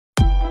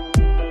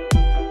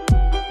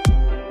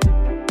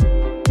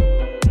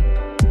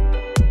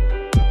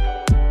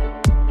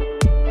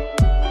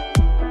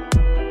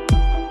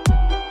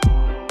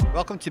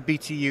welcome to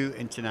BTU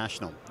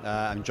International.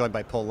 I'm joined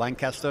by Paul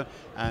Lancaster,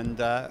 and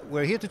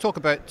we're here to talk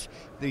about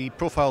the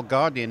Profile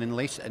Guardian and the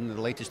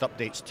latest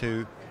updates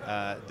to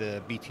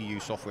the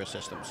BTU software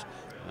systems.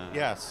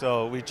 Yeah,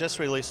 so we just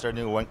released our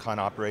new Wincon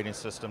operating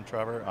system,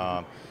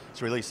 Trevor.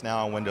 It's released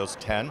now on Windows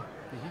 10,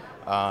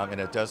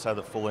 and it does have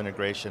the full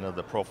integration of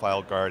the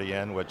Profile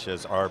Guardian, which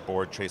is our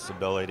board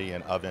traceability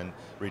and oven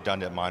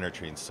redundant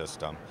monitoring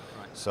system.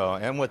 So,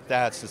 and with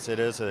that, since it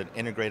is an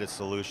integrated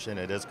solution,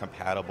 it is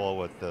compatible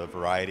with the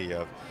variety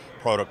of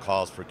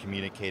protocols for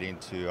communicating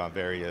to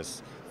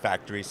various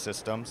factory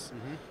systems.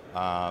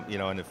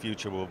 In the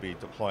future, we'll be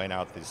deploying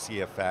out the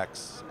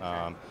CFX.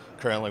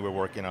 Currently, we're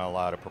working on a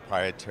lot of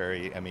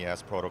proprietary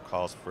MES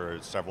protocols for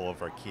several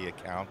of our key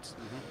accounts.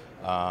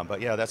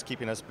 But yeah, that's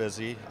keeping us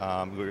busy.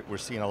 We're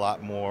seeing a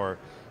lot more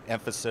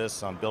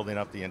emphasis on building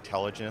up the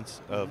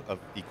intelligence of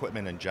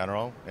equipment in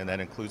general, and that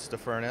includes the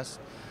furnace.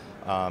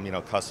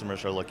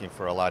 Customers are looking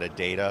for a lot of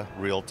data,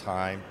 real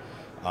time.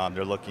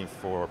 They're looking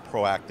for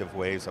proactive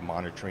ways of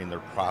monitoring their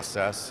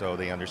process, so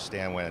they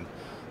understand when,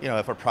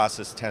 if a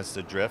process tends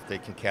to drift, they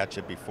can catch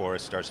it before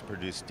it starts to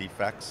produce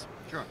defects.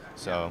 Sure.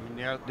 So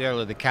the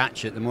earlier they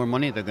catch it, the more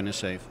money they're going to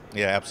save.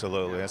 Yeah,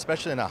 absolutely.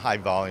 Especially in a high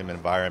volume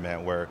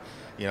environment where,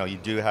 you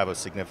do have a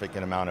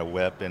significant amount of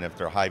WIP, and if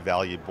they're high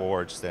value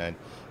boards, then,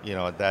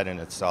 that in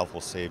itself will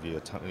save you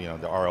a ton,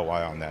 the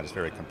ROI on that is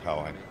very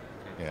compelling.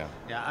 Yeah.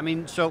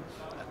 Yeah,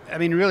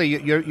 really,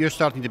 you're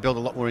starting to build a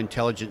lot more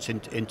intelligence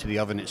into the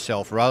oven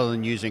itself, rather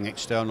than using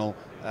external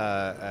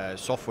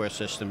software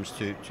systems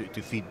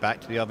to feed back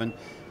to the oven.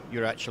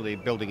 You're actually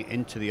building it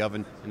into the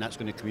oven, and that's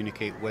going to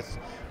communicate with,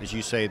 as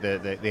you say,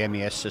 the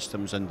MES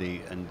systems and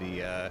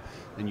the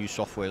new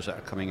softwares that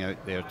are coming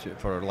out there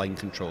for line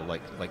control,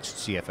 like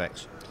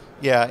CFX.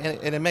 Yeah,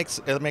 and it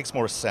makes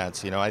more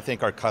sense. I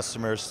think our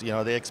customers,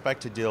 they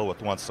expect to deal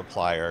with one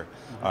supplier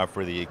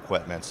for the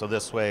equipment. So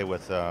this way,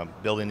 with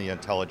building the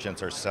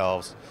intelligence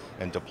ourselves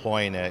and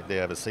deploying it, they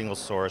have a single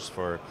source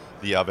for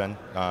the oven.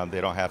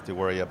 They don't have to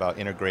worry about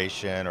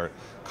integration or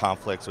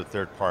conflicts with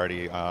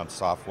third-party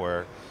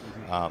software.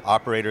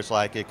 Operators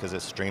like it because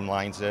it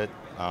streamlines it.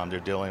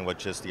 They're dealing with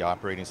just the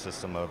operating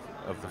system of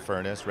the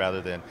furnace rather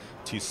than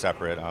two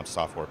separate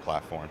software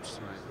platforms.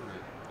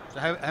 So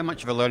how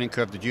much of a learning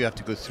curve did you have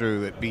to go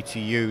through at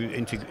BTU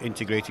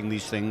integrating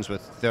these things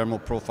with thermal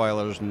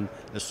profilers and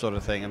this sort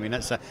of thing?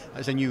 That's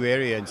a new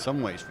area in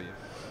some ways for you.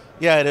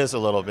 Yeah, it is a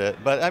little bit,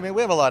 but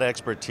we have a lot of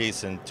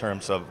expertise in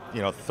terms of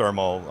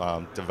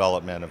thermal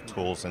development of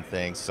tools and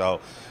things. So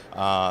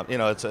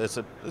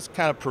it's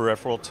kind of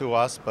peripheral to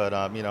us, but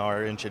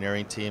our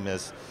engineering team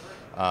is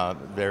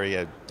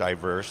very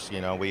diverse.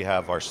 We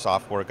have our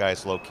software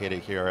guys located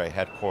here at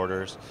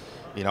headquarters.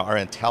 Our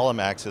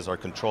IntelliMax is our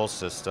control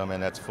system,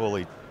 and that's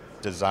fully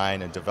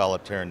designed and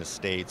developed here in the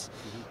States.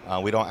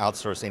 We don't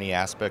outsource any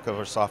aspect of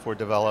our software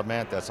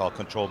development. That's all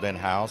controlled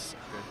in-house.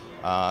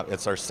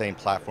 It's our same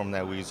platform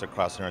that we use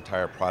across our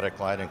entire product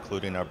line,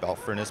 including our belt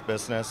furnace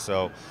business.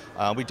 So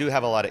we do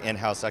have a lot of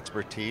in-house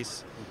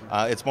expertise.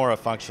 It's more a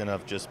function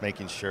of just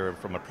making sure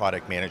from a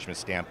product management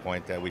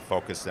standpoint that we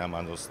focus them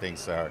on those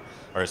things that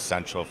are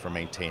essential for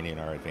maintaining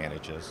our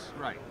advantages.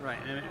 Right,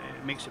 and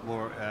it makes it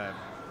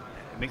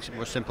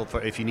more simple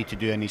for if you need to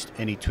do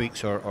any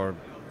tweaks or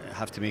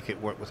have to make it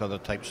work with other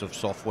types of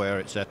software,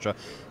 etc.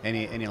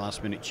 Any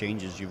last minute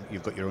changes,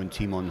 you've got your own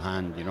team on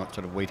hand. You're not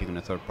sort of waiting on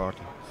a third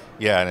party.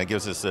 Yeah, and it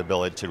gives us the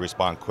ability to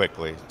respond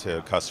quickly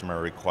to customer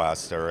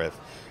requests, or if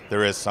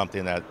there is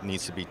something that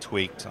needs to be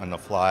tweaked on the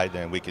fly,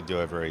 then we can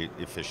do it very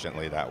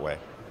efficiently that way.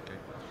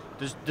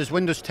 Okay. Does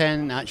Windows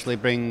 10 actually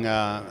bring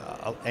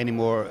any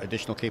more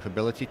additional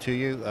capability to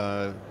you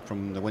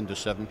from the Windows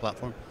 7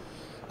 platform?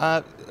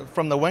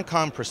 From the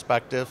Wincon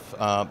perspective,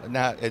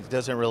 it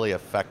doesn't really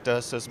affect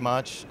us as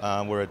much.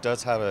 Where it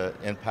does have an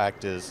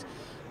impact is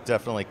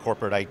definitely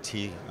corporate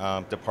IT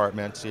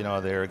departments.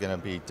 They're going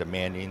to be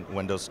demanding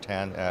Windows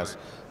 10 as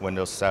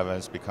Windows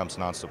 7 becomes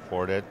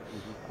non-supported.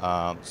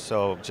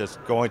 So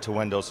just going to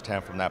Windows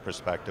 10 from that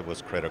perspective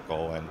was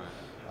critical. And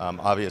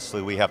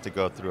obviously we have to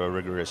go through a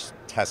rigorous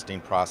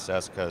testing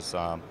process because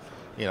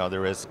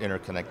there is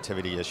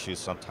interconnectivity issues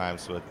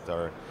sometimes with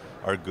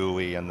our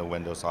GUI and the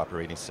Windows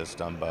operating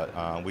system,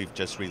 but we've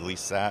just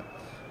released that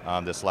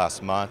this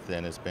last month,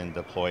 and it's been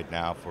deployed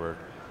now for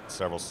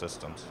several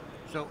systems.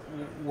 So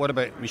what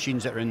about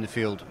machines that are in the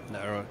field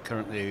that are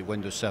currently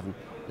Windows 7?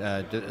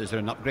 Is there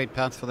an upgrade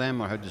path for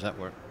them, or how does that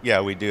work?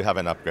 Yeah, we do have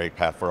an upgrade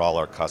path for all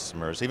our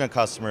customers. Even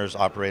customers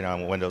operating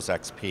on Windows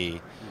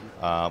XP,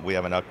 we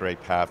have an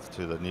upgrade path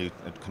to the new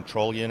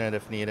control unit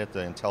if needed, the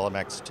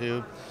IntelliMax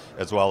 2,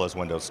 as well as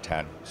Windows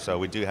 10. So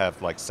we do have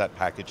set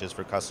packages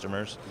for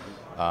customers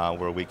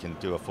where we can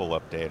do a full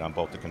update on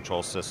both the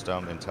control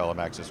system,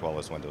 IntelliMax, as well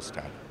as Windows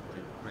 10.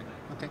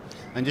 Okay.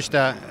 And just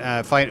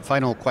a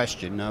final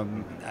question.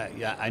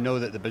 I know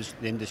that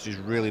the industry is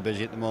really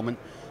busy at the moment.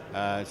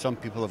 Some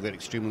people have got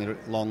extremely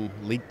long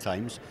lead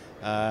times.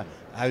 How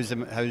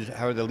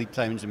are the lead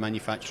times in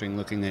manufacturing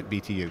looking at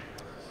BTU?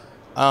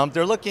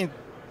 They're looking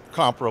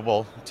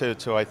comparable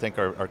to I think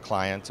our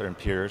clients and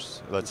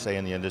peers, let's say,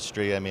 in the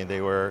industry.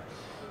 They were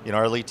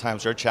our lead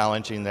times are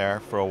challenging there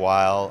for a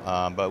while,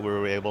 but we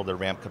were able to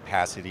ramp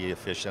capacity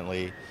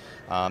efficiently.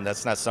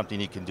 That's not something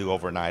you can do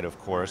overnight, of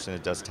course, and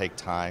it does take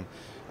time.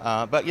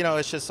 But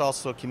it's just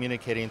also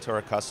communicating to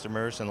our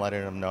customers and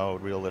letting them know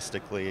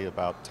realistically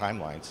about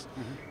timelines.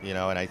 And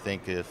I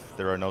think if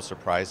there are no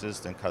surprises,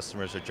 then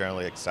customers are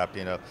generally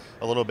accepting a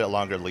little bit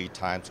longer lead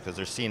times because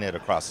they're seeing it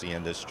across the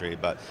industry.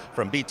 But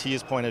from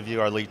BTU's point of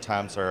view, our lead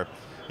times are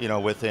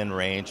within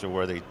range of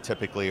where they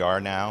typically are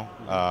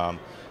now.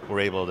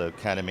 We're able to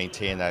kind of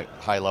maintain that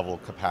high level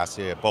of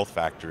capacity at both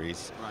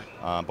factories.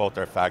 Right. Both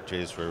our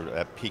factories were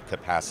at peak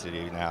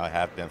capacity now,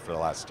 have been for the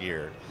last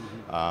year,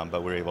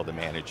 but we're able to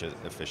manage it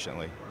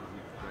efficiently.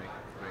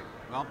 Great.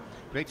 Well,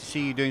 great to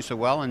see you doing so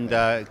well and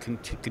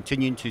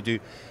continuing to do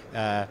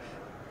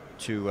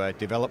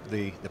develop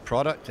the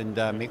product and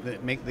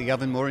make the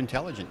oven more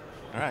intelligent.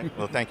 All right.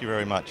 Well, thank you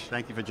very much.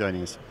 Thank you for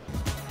joining us.